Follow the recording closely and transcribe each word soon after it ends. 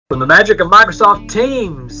From the magic of Microsoft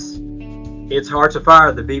Teams, it's Hearts of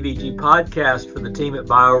Fire, the BVG podcast for the team at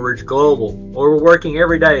BioRidge Global, where we're working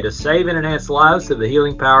every day to save and enhance lives through the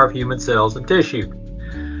healing power of human cells and tissue.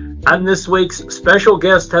 I'm this week's special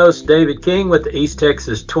guest host, David King with the East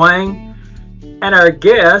Texas Twang, and our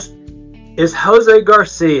guest is Jose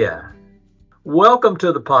Garcia. Welcome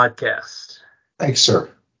to the podcast. Thanks,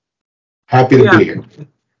 sir. Happy to be here.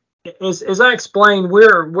 As I explained,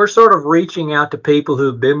 we're sort of reaching out to people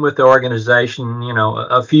who've been with the organization,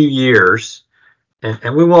 a few years,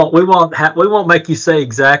 and we won't make you say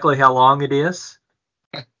exactly how long it is.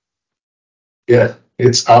 Yeah,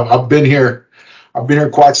 I've been here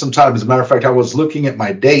quite some time. As a matter of fact, I was looking at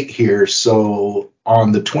my date here. So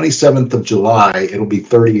on the 27th of July, it'll be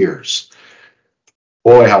 30 years.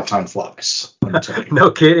 Boy, how time flies.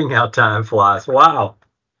 No kidding, how time flies. Wow.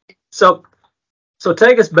 So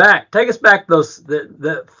take us back those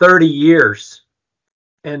the 30 years,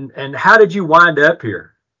 and how did you wind up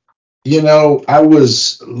here? I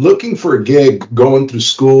was looking for a gig, going through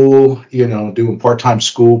school, doing part-time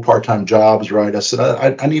jobs, right? I said,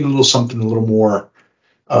 I need a little something a little more,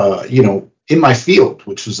 in my field,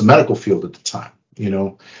 which was the medical field at the time.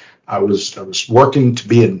 I was working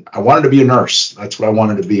I wanted to be a nurse. That's what I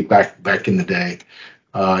wanted to be back in the day.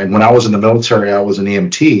 And when I was in the military, I was an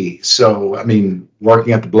EMT. So,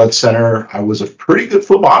 working at the blood center, I was a pretty good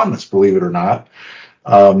phlebotomist, believe it or not.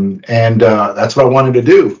 And that's what I wanted to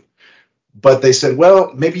do. But they said,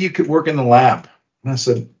 well, maybe you could work in the lab. And I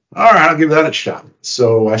said, all right, I'll give that a shot.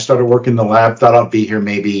 So I started working in the lab, thought I'd be here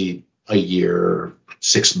maybe a year,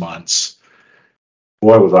 6 months.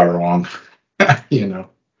 Boy, was I wrong,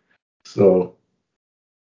 So,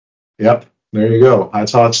 yep, there you go.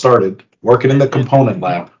 That's how it started, working in the component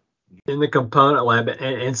lab. In the component lab.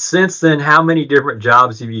 And since then, how many different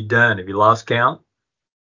jobs have you done? Have you lost count?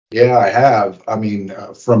 Yeah, I have.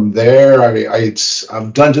 From there,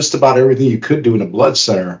 I've done just about everything you could do in a blood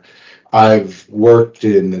center. I've worked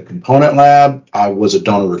in the component lab. I was a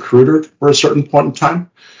donor recruiter for a certain point in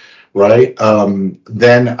time, right?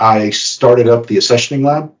 Then I started up the accessioning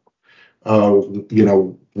lab.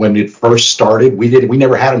 When it first started, we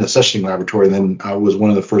never had an accessioning laboratory. And then I was one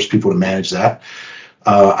of the first people to manage that.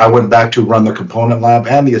 I went back to run the component lab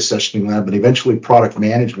and the accessioning lab, and eventually product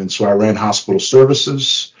management. So I ran hospital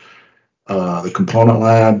services, the component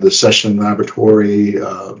lab, the accessioning laboratory,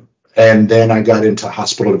 and then I got into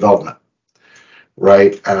hospital development,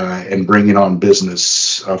 right, and bringing on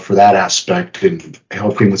business for that aspect and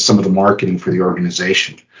helping with some of the marketing for the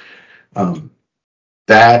organization.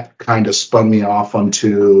 That kind of spun me off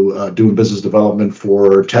onto doing business development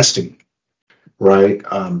for testing, right,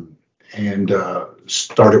 and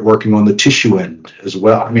started working on the tissue end as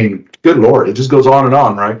well. Good Lord, it just goes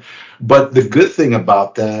on, right? But the good thing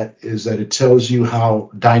about that is that it tells you how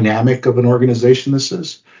dynamic of an organization this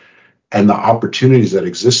is and the opportunities that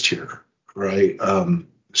exist here, right?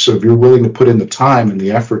 So if you're willing to put in the time and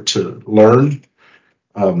the effort to learn,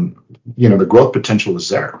 the growth potential is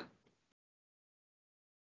there.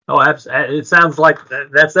 Oh, it sounds like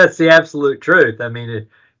that's the absolute truth.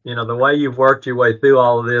 The way you've worked your way through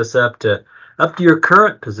all of this up to your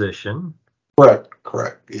current position.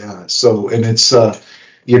 Correct. Yeah. So, and it's,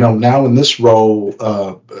 now in this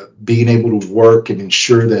role, being able to work and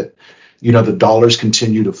ensure that, the dollars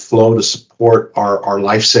continue to flow to support our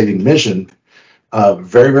life-saving mission,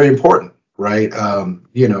 very, very important, right?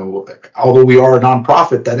 Although we are a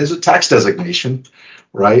nonprofit, that is a tax designation,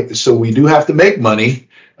 right? So we do have to make money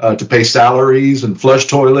to pay salaries and flush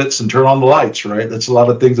toilets and turn on the lights, right? That's a lot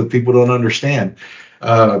of things that people don't understand.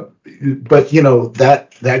 But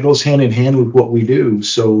that goes hand in hand with what we do.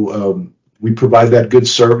 So we provide that good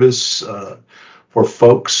service for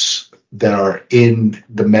folks that are in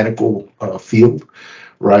the medical field,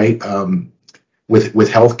 right? With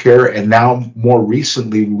healthcare, and now more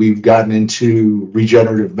recently we've gotten into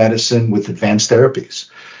regenerative medicine with advanced therapies,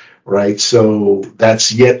 right? So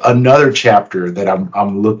that's yet another chapter that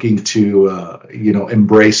I'm looking to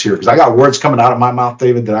embrace here, because I got words coming out of my mouth,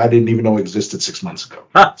 David, that I didn't even know existed 6 months ago.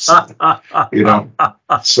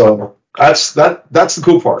 So that's the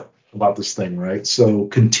cool part about this thing, right? So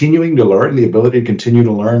continuing to learn, the ability to continue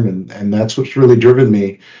to learn, and that's what's really driven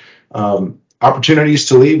me. Opportunities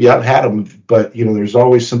to leave, yeah, I've had them, but there's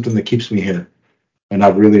always something that keeps me here, and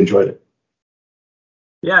I've really enjoyed it.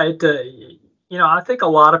 Yeah, I think a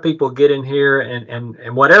lot of people get in here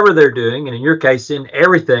and whatever they're doing, and in your case, in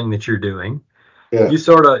everything that you're doing, yeah,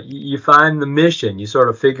 you find the mission. You sort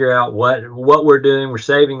of figure out what we're doing. We're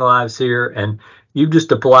saving lives here, and you've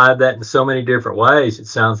just applied that in so many different ways. It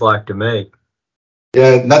sounds like to me.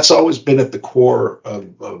 Yeah, and that's always been at the core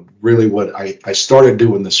of really what I started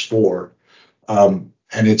doing this for.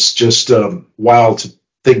 And it's just wild to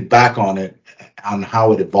think back on it, on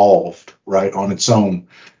how it evolved, right, on its own.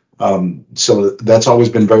 So that's always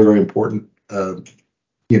been very, very important, and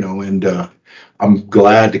I'm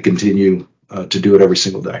glad to continue to do it every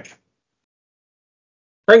single day.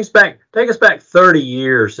 Take us back 30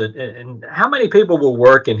 years, and how many people were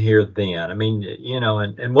working here then? I mean,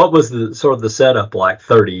 and what was the sort of the setup like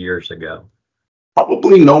 30 years ago?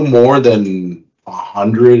 Probably no more than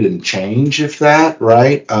 100 and change, if that,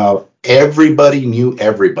 right? Everybody knew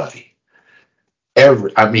everybody.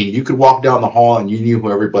 I mean, you could walk down the hall and you knew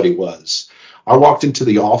who everybody was. I walked into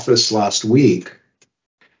the office last week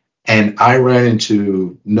and I ran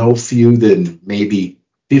into no few than maybe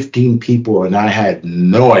 15 people, and I had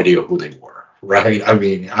no idea who they were, right? I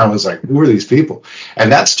mean, I was like, who are these people? And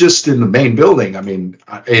that's just in the main building. I mean,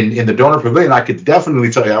 in the donor pavilion, I could definitely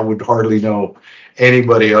tell you I would hardly know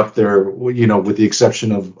anybody up there, with the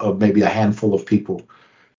exception of maybe a handful of people.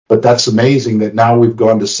 But that's amazing that now we've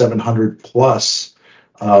gone to 700 plus,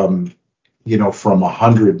 from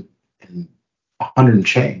 100 and 100 and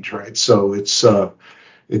change, right? So it's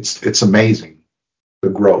amazing the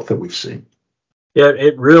growth that we've seen. Yeah,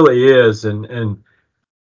 it really is, and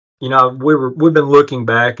we've been looking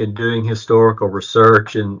back and doing historical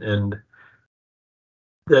research, and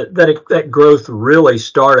that growth really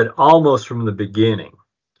started almost from the beginning.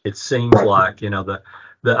 It seems Right. like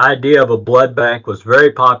the idea of a blood bank was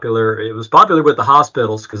very popular. It was popular with the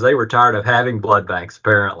hospitals because they were tired of having blood banks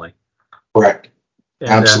apparently. Correct. And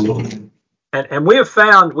Absolutely. and we have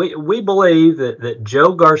found we believe that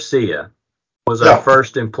Joe Garcia was our Yeah,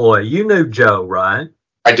 first employee. You knew Joe, right?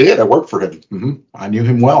 I did. I worked for him. I knew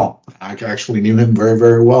him well. I actually knew him very,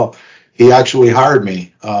 very well. He actually hired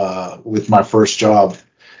me with my first job.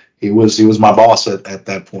 He was my boss at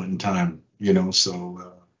that point in time.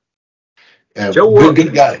 So Joe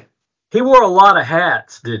good guy. he wore a lot of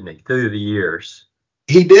hats, didn't he, through the years?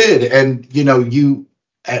 He did, and you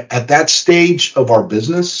at that stage of our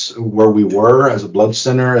business where we were as a blood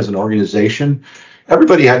center, as an organization,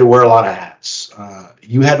 everybody had to wear a lot of hats.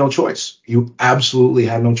 You had no choice. You absolutely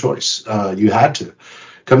had no choice. You had to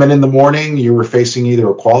come in the morning. You were facing either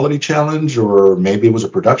a quality challenge, or maybe it was a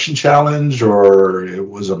production challenge, or it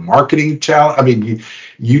was a marketing challenge. I mean,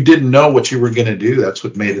 you didn't know what you were going to do. That's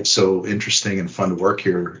what made it so interesting and fun to work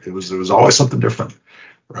here. It was always something different,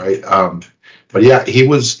 right? But yeah, he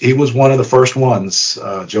was one of the first ones.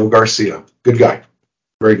 Joe Garcia, good guy,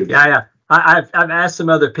 very good Yeah, guy. yeah. I've asked some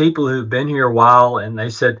other people who've been here a while, and they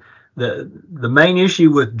said the main issue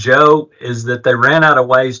with Joe is that they ran out of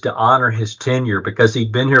ways to honor his tenure because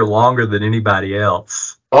he'd been here longer than anybody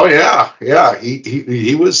else. Oh yeah, yeah.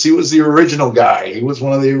 He was the original guy. He was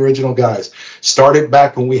one of the original guys. Started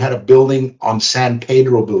back when we had a building on San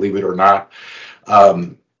Pedro, believe it or not,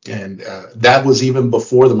 and that was even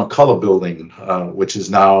before the McCullough building, which is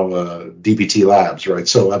now DBT Labs, right?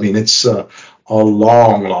 So I mean, it's a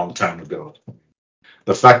long, long time ago.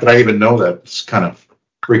 The fact that I even know that is kind of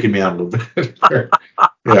freaking me out a little bit.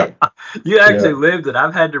 Yeah, You yeah, actually lived it.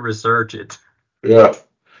 I've had to research it. yeah.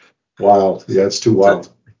 Wild. Yeah, it's too So wild.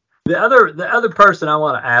 the other person I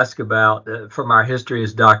want to ask about from our history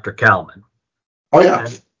is Dr. Kalman. Oh yeah.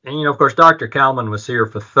 And of course, Dr. Kalman was here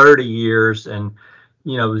for 30 years, and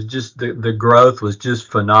it was just the growth was just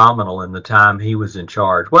phenomenal in the time he was in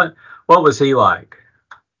charge. What was he like?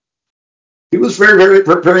 He was very,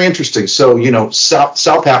 very, very interesting. So,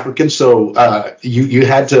 South African. So, you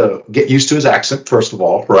had to get used to his accent first of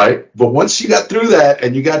all, right? But once you got through that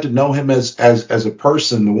and you got to know him as a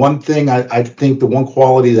person, the one thing I think the one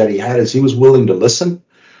quality that he had is he was willing to listen,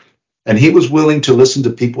 and he was willing to listen to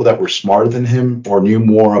people that were smarter than him or knew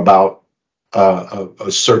more about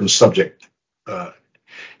a certain subject. Uh,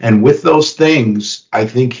 and with those things, I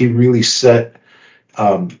think he really set,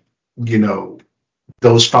 um, you know,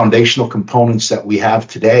 those foundational components that we have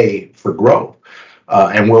today for growth,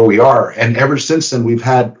 and where we are. And ever since then, we've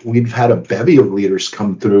had a bevy of leaders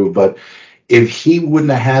come through. But if he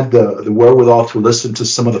wouldn't have had the wherewithal to listen to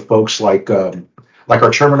some of the folks like our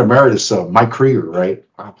chairman emeritus, Mike Krieger, right?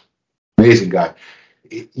 Wow, amazing guy.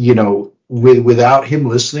 Without him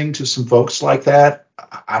listening to some folks like that,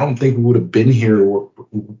 I don't think we would have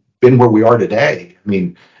been where we are today. I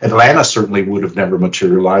mean, Atlanta certainly would have never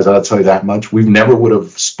materialized. I'll tell you that much. We never would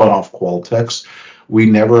have spun off Qualtex. We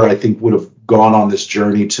never, I think, would have gone on this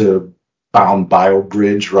journey to found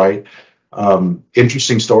BioBridge, right?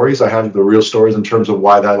 Interesting stories. I have the real stories in terms of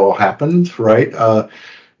why that all happened, right?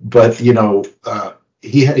 But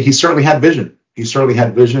he certainly had vision. He certainly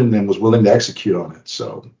had vision and was willing to execute on it.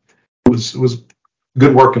 So it was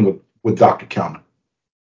good working with Dr. Kelman.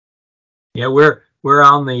 Yeah, we're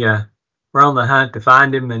on the hunt to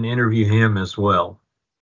find him and interview him as well.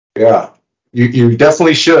 Yeah, you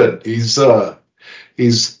definitely should. He's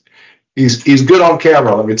he's good on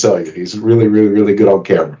camera. Let me tell you, he's really, really, really good on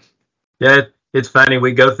camera. Yeah, it's funny.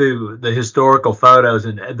 We go through the historical photos,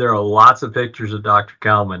 and there are lots of pictures of Dr.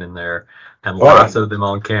 Kalman in there, and Oh lots yeah. of them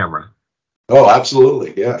on camera. Oh,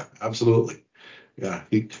 absolutely. Yeah, absolutely. Yeah,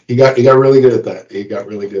 he got really good at that. He got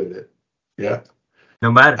really good at it. Yeah,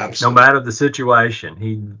 No absolutely. matter the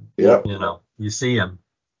situation, Yep. you see him.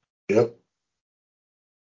 Yep.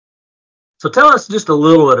 So tell us just a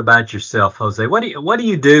little bit about yourself, Jose. What do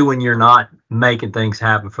you do when you're not making things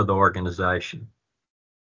happen for the organization?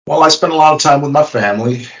 Well, I spend a lot of time with my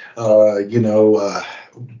family. Having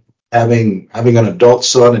an adult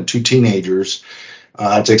son and two teenagers,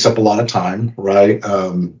 it takes up a lot of time, right?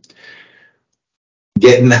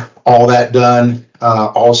 Getting all that done.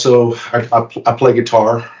 Also, I play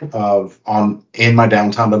guitar in my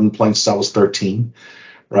downtime. I've been playing since I was 13,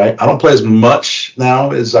 right? I don't play as much now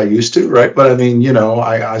as I used to, right? But I mean,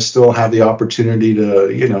 I still have the opportunity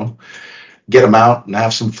to, get them out and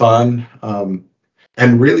have some fun.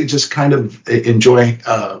 And really just kind of enjoy,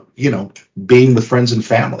 being with friends and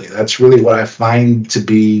family. That's really what I find to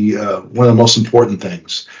be one of the most important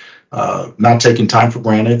things. Not taking time for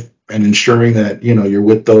granted and ensuring that, you're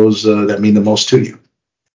with those that mean the most to you.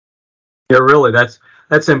 Yeah, really, that's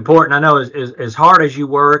important. I know as hard as you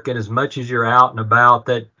work and as much as you're out and about,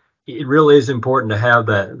 that it really is important to have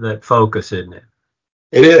that focus, isn't it?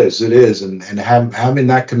 It is, and having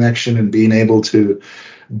that connection and being able to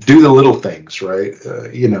do the little things, right?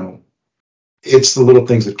 It's the little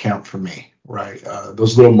things that count for me, right?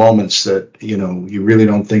 Those little moments that you really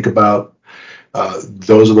don't think about.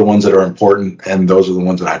 Those are the ones that are important, and those are the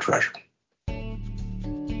ones that I treasure.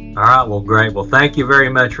 All right, well, great. Well, thank you very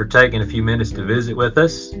much for taking a few minutes to visit with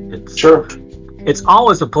us. Sure. It's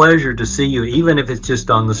always a pleasure to see you, even if it's just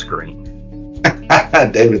on the screen.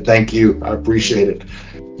 David, thank you. I appreciate it.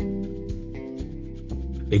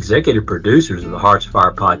 Executive producers of the Hearts of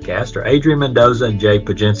Fire podcast are Adrian Mendoza and Jay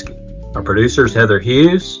Pajinski. Our producer is Heather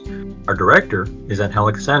Hughes. Our director is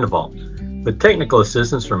Angelica Sandoval, with technical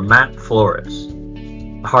assistance from Matt Flores.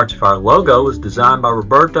 The Hearts of Fire logo was designed by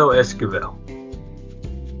Roberto Esquivel.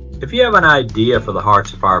 If you have an idea for the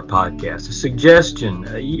Hearts of Fire podcast, a suggestion,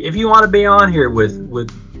 if you want to be on here with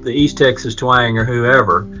the East Texas Twang or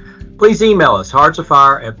whoever, please email us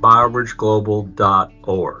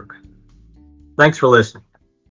heartsoffire@bioridgeglobal.org. Thanks for listening.